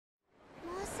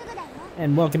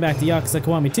And welcome back to Yakuza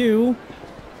Kiwami 2.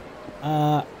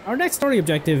 Our next story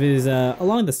objective is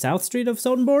along the south street of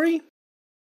Sotenbori.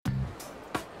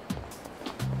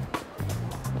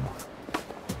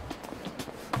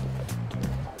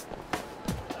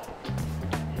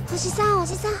 おじさん、お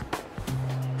じさん。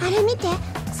あれ見て、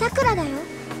さくらだよ。ん？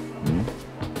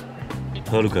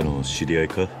はるかの知り合い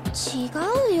か？違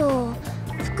うよ。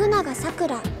福永さく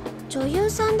ら、女優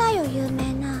さんだよ、有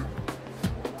名な。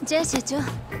じゃあ社長、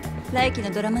来期の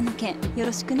ドラマの件よ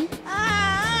ろしくね。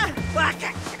ああ、わかっ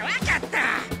たわかった。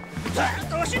ずっ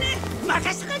と推しに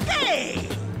任せてくんか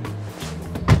い。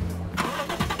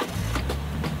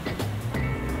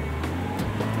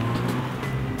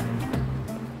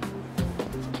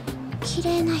綺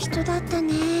麗な人だった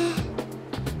ね。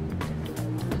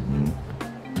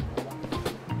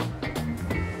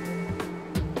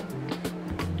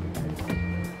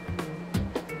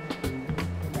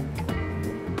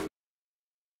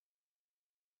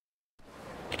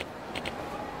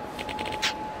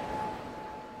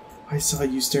I saw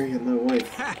you staring at my wife.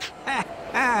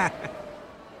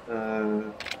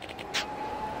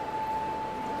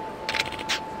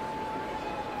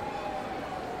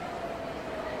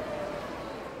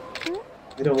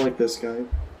 I don't like this guy.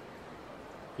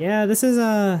 Yeah, this is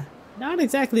not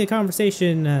exactly a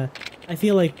conversation I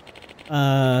feel like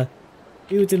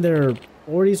dudes in their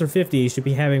 40s or 50s should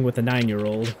be having with a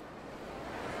 9-year-old.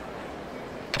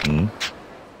 Hmm?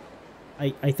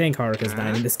 I think Haruka's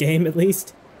 9 in this game, at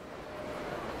least.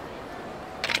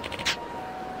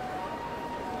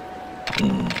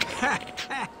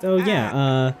 So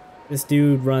yeah, this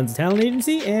dude runs a talent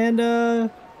agency, and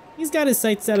he's got his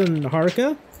sights set on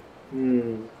Haruka.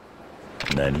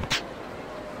 Nani?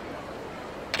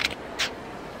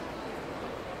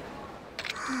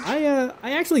 I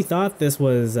actually thought this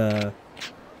was this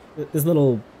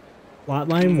little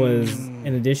plotline was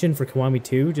an addition for Kiwami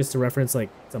 2, just to reference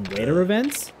like some later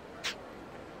events.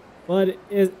 But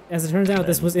as it turns out,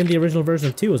 this was in the original version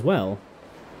of 2 as well.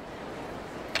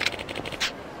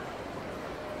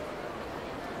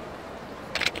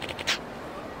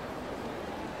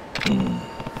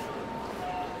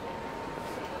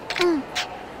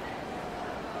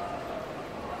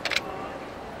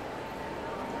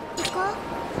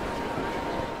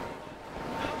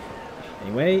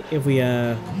 Anyway, if we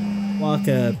walk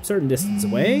a certain distance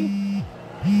away,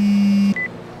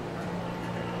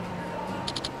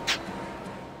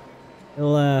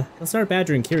 he'll start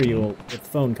badgering Kiryu with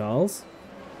phone calls.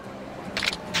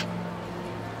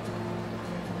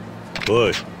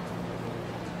 Boy.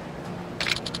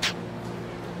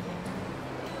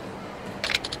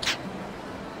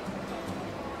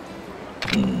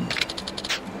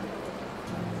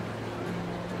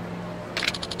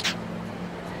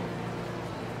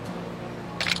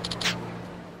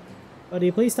 Buddy,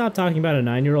 please stop talking about a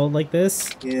 9-year-old like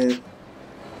this. Yeah.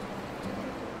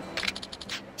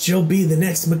 She'll be the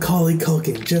next Macaulay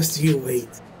Culkin, just you wait.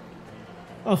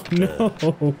 Oh no.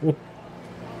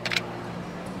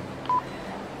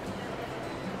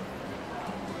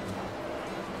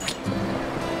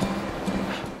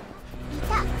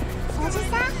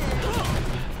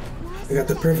 I got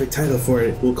the perfect title for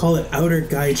it. We'll call it Outer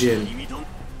Gaijin.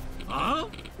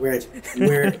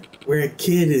 Where a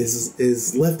kid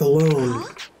is left alone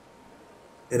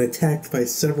and attacked by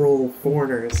several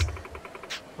foreigners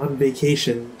on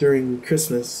vacation during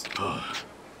Christmas.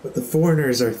 But the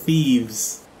foreigners are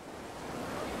thieves.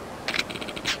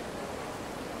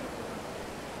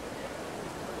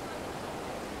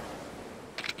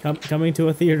 Coming to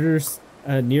a theaters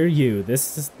near you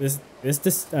this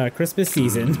Christmas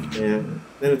season. Yeah.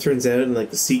 Then it turns out in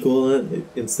like the sequel,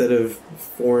 instead of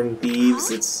foreign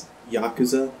thieves, it's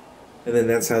Yakuza, and then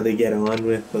that's how they get on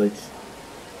with like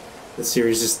the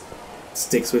series. Just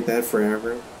sticks with that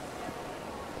forever.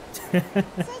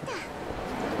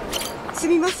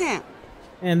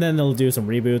 And then they'll do some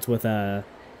reboots with a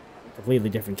completely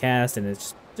different cast, and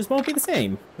it just won't be the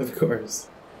same. Of course.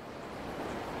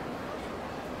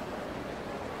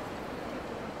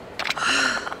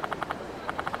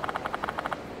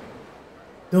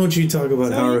 Don't you talk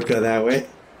about Haruka that way.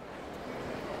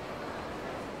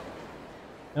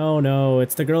 No,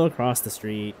 it's the girl across the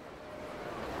street.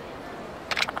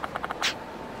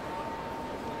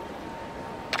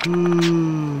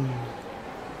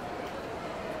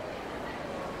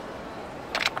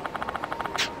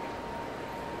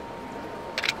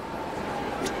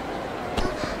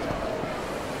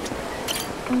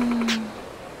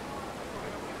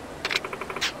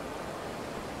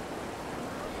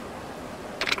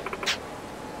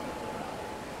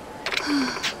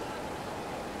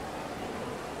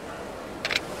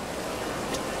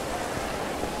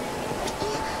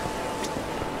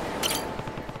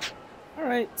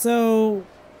 Alright, so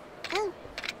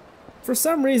for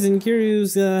some reason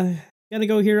Kiryu's gonna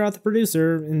go hear out the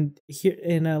producer and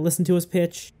listen to his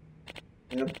pitch.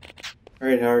 Yep.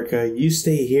 Alright, Haruka, you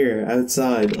stay here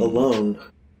outside alone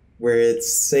where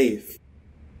it's safe.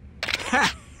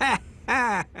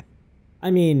 I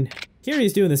mean,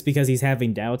 Kiryu's doing this because he's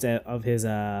having doubts of his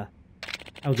how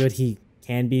good he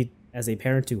can be as a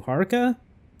parent to Haruka.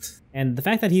 And the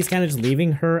fact that he's kind of just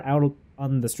leaving her out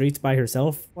on the streets by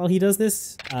herself while he does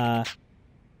this,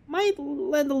 might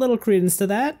lend a little credence to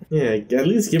that. Yeah, at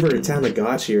least give her a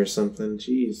Tamagotchi or something,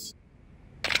 jeez.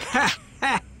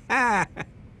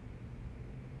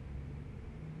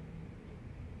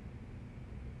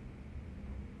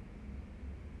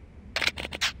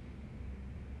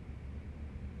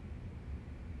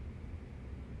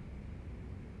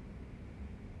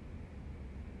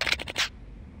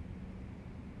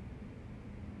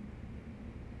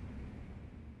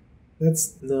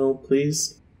 No,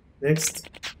 please. Next.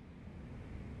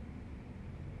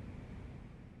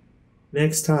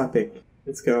 Next topic.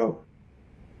 Let's go.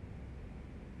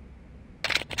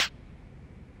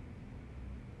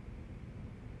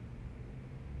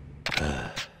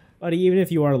 Buddy, even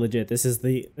if you are legit, this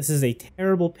is a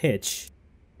terrible pitch.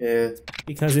 Yeah.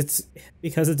 Because it's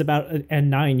about a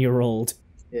 9-year-old.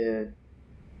 Yeah.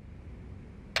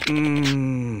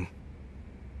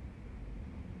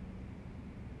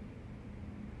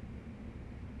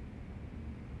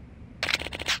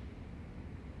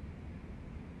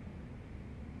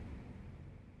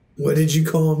 What did you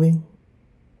call me?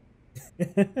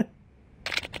 Hey,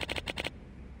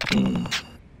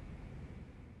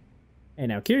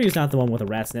 now, Kiryu's not the one with a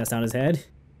rat's nest on his head.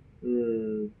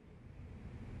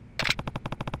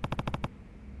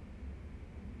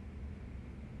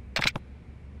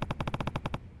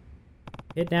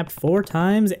 Kidnapped 4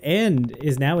 times and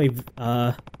is now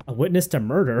a witness to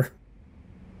murder.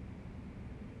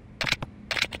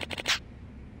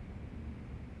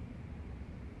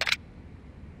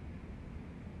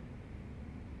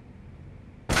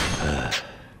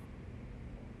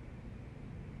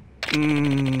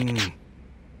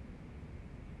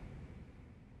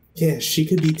 Yeah, she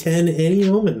could be 10 any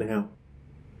moment now.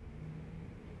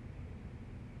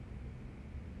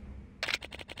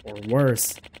 Or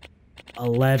worse,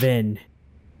 11.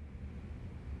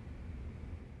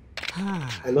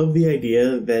 I love the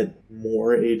idea that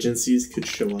more agencies could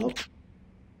show up.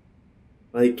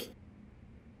 Like,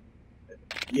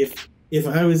 if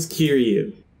I was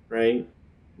Kiryu, right?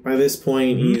 By this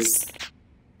point, he's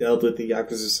dealt with the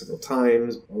Yakuza several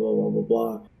times, blah, blah, blah, blah,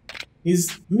 blah.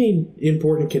 He's made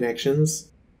important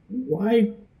connections.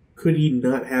 Why could he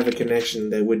not have a connection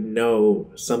that would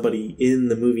know somebody in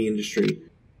the movie industry?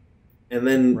 And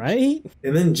then, right?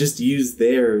 And then just use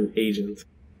their agent.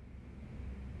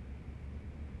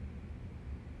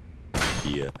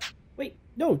 Yeah. Wait,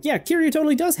 no, yeah, Kiryu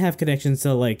totally does have connections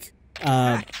to, like,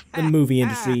 the movie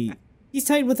industry. He's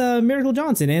tight with Miracle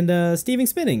Johnson and Steven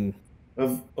Spinning.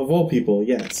 Of all people,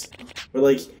 yes. But,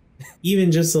 like,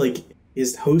 even just, like,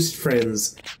 his host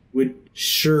friends would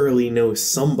surely know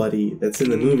somebody that's in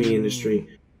the movie industry.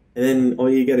 And then all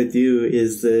you gotta do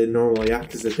is the normal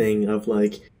Yakuza thing of,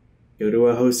 like, go to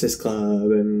a hostess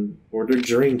club and order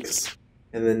drinks.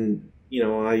 And then, you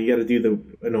know, you gotta do the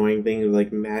annoying thing of,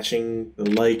 like, matching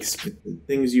the likes with the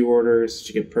things you order so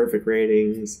you get perfect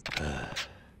ratings.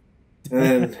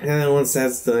 And then once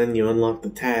that's done, you unlock the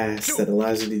task that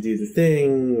allows you to do the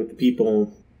thing with the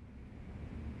people.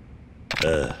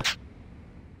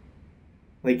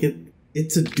 Like,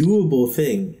 it's a doable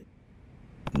thing.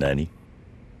 Nani?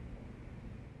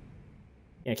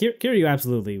 Yeah, Kiryu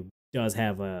absolutely does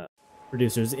have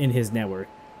producers in his network.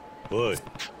 Boy.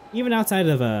 Even outside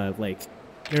of like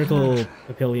Miracle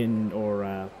Papillion or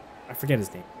I forget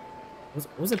his name.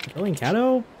 Was it Papillion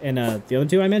Kato and the other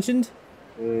 2 I mentioned?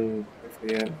 I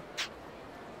forget.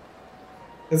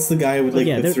 That's the guy with, like,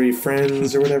 the 3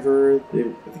 friends or whatever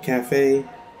at the cafe.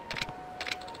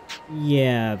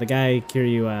 Yeah, the guy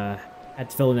Kiryu had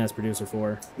to fill in as producer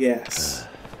for. Yes.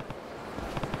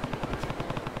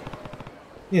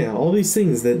 Yeah, all these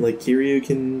things that, like, Kiryu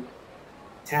can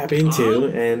tap into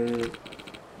and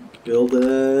build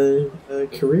a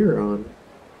career on.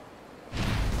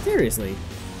 Seriously.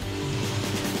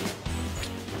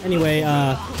 Anyway,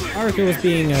 Haruka was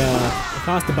being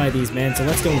accosted by these men, so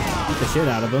let's go beat the shit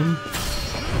out of them.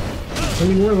 I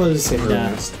mean, we're allowed to say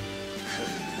harassed.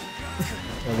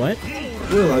 What?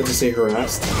 We're allowed to say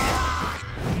harassed.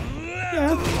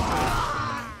 Yeah.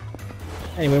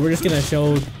 Anyway, we're just gonna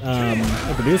show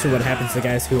the producer what happens to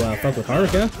guys who fuck with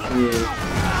Haruka. Yeah.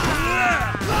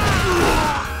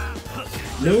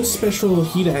 No special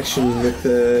heat action with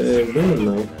the women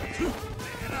though.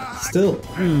 Still.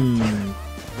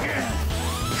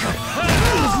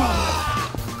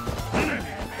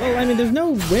 Well, I mean, there's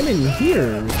no women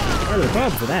here. Part of the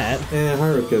problem for that. Yeah,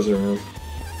 Haruka's around.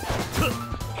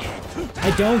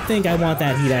 I don't think I want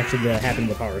that heat action to happen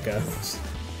with Haruka.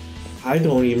 I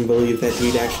don't even believe that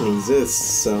heat action exists,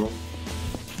 so.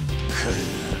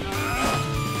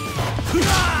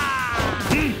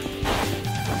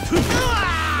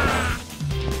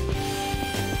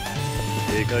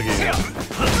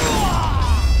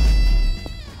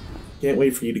 Can't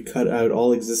wait for you to cut out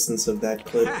all existence of that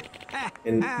clip.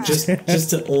 And just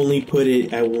to only put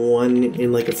it at one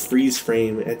in like a freeze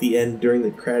frame at the end during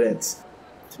the credits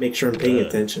to make sure I'm paying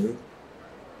attention.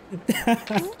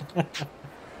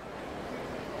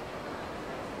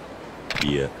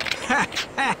 Yeah.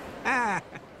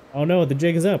 Oh no, the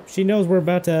jig is up. She knows we're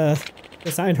about to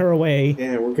sign her away.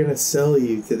 Yeah, we're gonna sell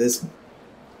you to this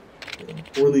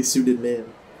poorly suited man.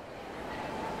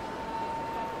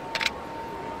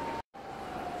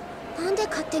 なんで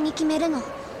勝手に決めるの？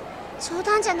冗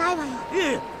談じゃないわよ。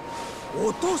ええ、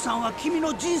お父さんは君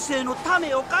の人生のた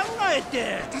めを考え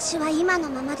て。私は今の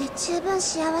ままで十分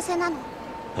幸せなの。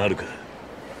はるか、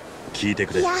聞いて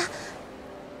くれ。いや、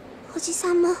おじ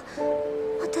さんも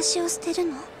私を捨てる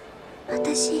の？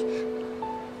私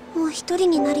もう一人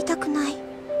になりたくない。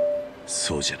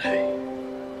そうじゃない。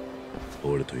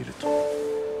俺といると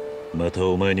また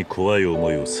お前に怖い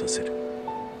思いをさせる。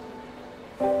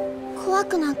怖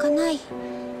くなんかない。い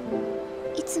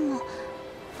つも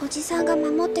おじさんが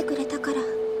守ってくれたから。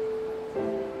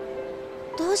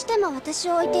どうしても私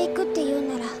を置いていくって言う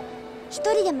なら一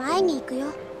人でも会いに行くよ。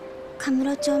カム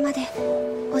ロ町まで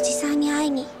おじさんに会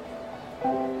いに。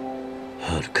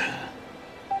はるか。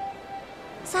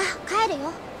さあ帰る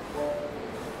よ。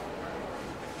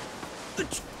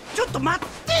ちょっと待っ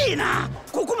てな。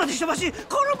ここまでしたわし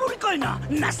空振りかいな。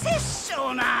なせっし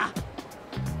ょうな。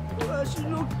わし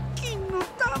の金の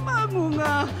卵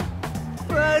が、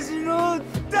わしの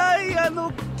ダイヤ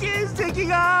の原石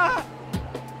が。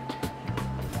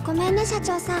ごめんね社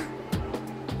長さん。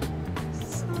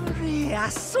それや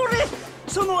それ、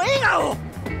その笑顔、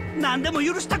何でも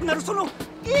許したくなるその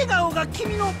笑顔が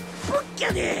君の武器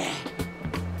やで。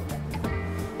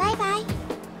バイバイ。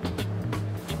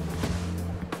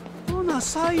ほな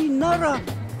さいなら。っ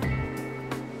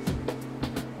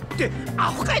て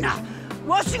アホかいな。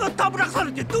わしがたぶらかさ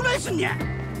れてどないすんにゃ。わ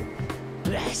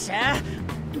しゃ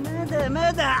まだ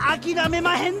まだ諦め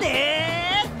まへんで。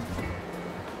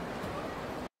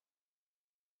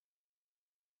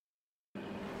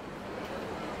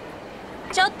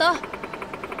ちょっと。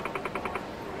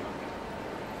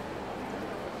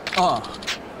ああ。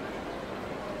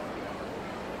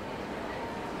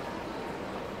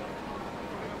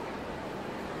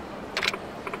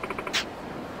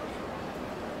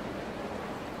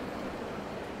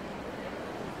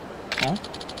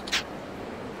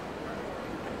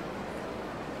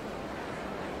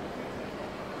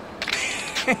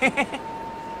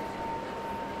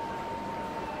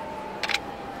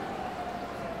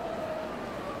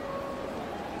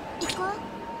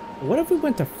What if we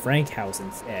went to Frank House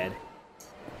instead?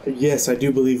 Yes, I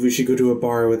do believe we should go to a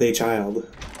bar with a child.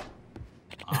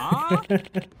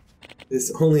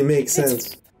 This only makes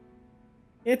sense.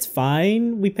 It's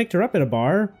fine. We picked her up at a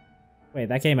bar. Wait,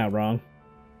 that came out wrong.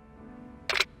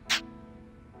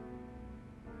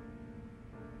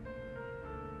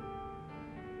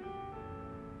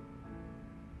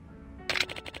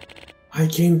 I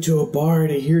came to a bar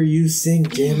to hear you sing,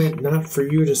 damn it, not for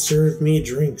you to serve me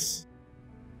drinks.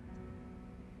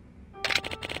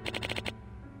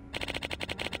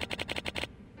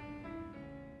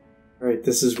 Alright,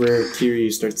 this is where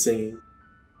Kiryu starts singing.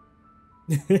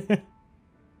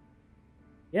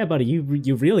 Yeah, buddy, you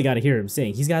really got to hear him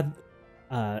sing. He's got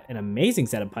an amazing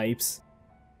set of pipes.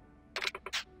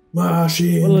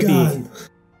 Machine gun!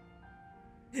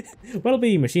 What'll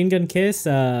be? Machine Gun Kiss?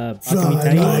 Fly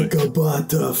like a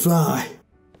butterfly!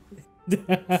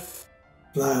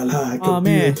 Fly like a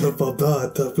beautiful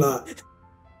butterfly!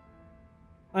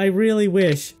 I really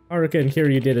wish Haruka and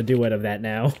Kiryu did a duet of that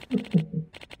now.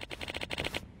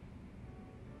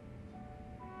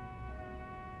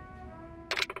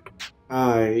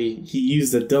 He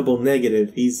used a double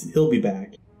negative. He'll be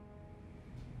back.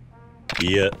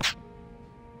 Yeah.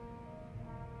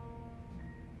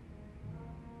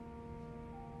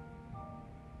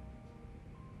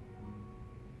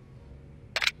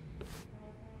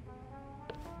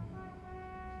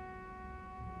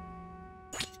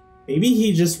 Maybe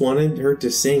he just wanted her to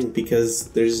sing because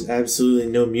there's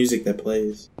absolutely no music that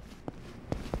plays.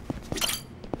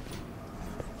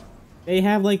 They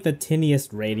have like the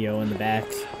tiniest radio in the back.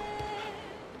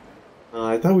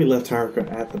 I thought we left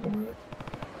Haruka at the bar.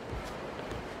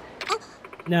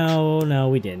 No,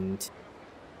 we didn't.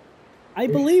 I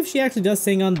believe she actually does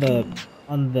sing on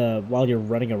the while you're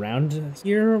running around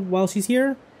here while she's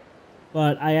here.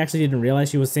 But I actually didn't realize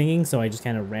she was singing, so I just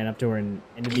kind of ran up to her and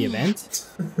ended the event.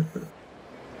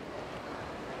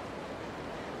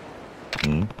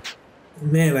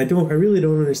 Man, I really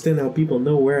don't understand how people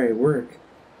know where I work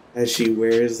as she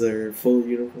wears their full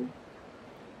uniform.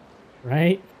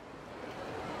 Right?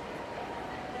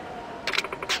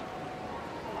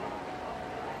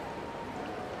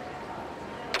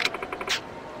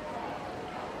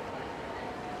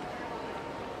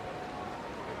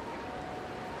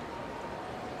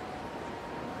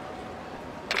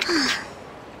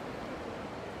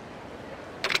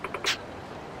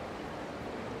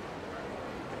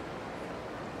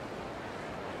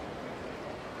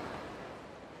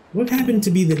 What happened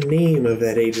to be the name of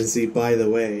that agency, by the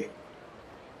way?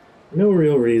 No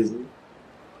real reason.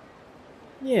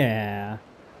 Yeah.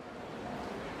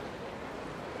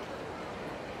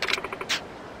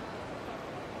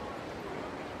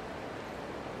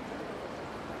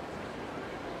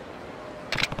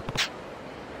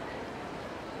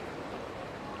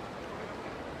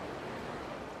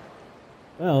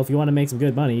 Well, if you want to make some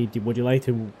good money, would you like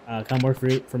to come work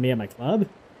for me at my club?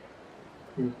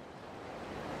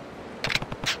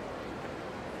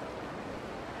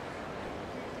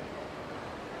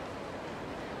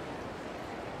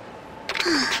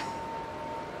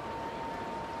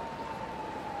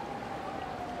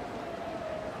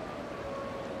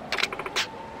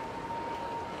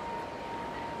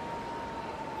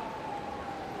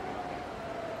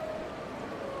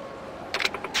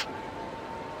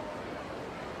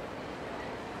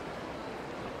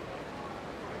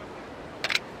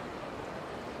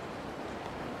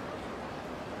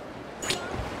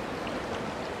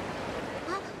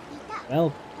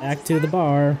 Well, back to the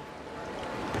bar.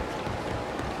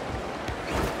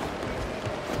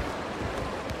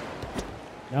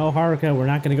 No, Haruka, we're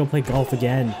not gonna go play golf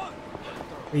again.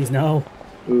 Please, no.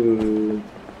 Ooh.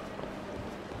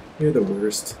 You're the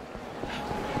worst.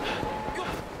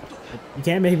 You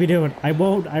can't make me do it. I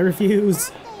won't. I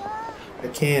refuse. I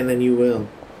can, and you will.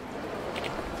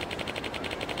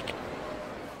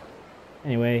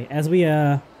 Anyway, as we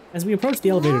approach the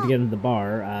elevator to get into the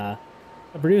bar,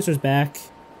 the producer's back.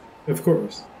 Of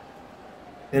course.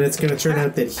 And it's gonna turn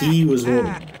out that he was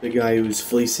the guy who was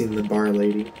fleecing the bar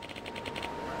lady.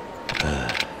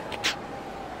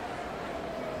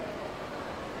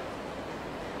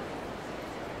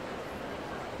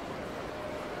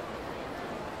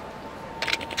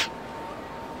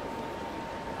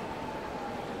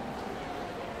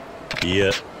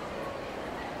 Yeah.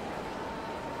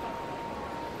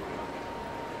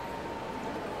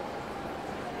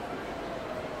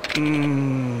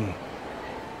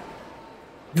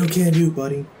 No can do,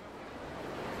 buddy.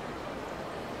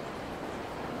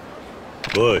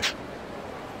 Boy.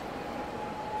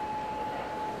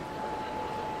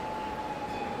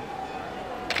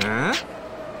 Huh?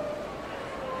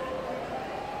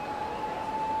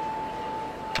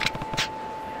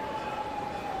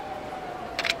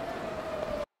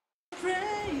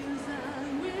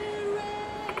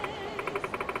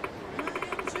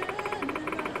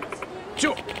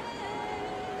 Sure.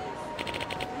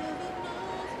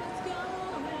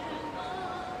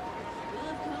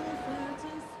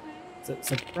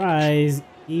 Surprise,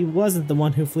 he wasn't the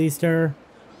one who fleeced her.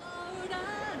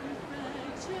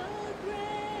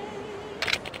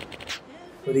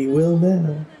 But he will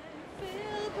now.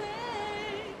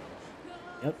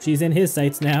 Yep, she's in his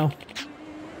sights now.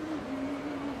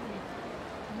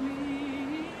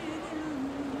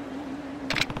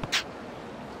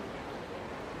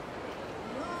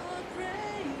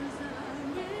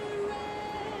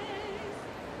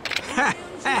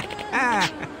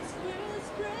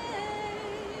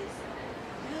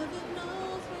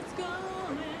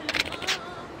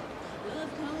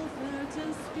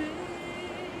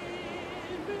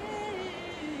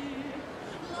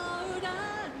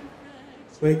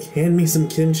 Quick, hand me some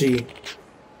kimchi.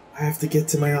 I have to get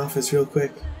to my office real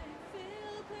quick.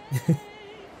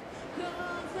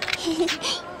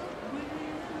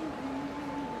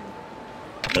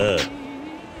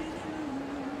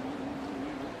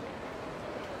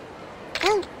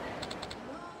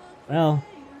 Well,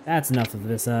 that's enough of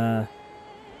this,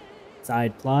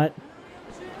 side plot.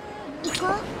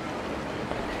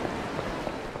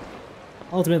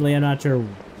 Ultimately, I'm not sure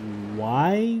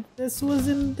why this was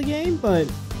in the game, but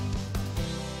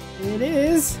it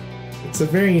is. It's a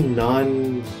very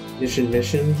non-mission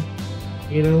mission.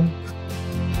 you know?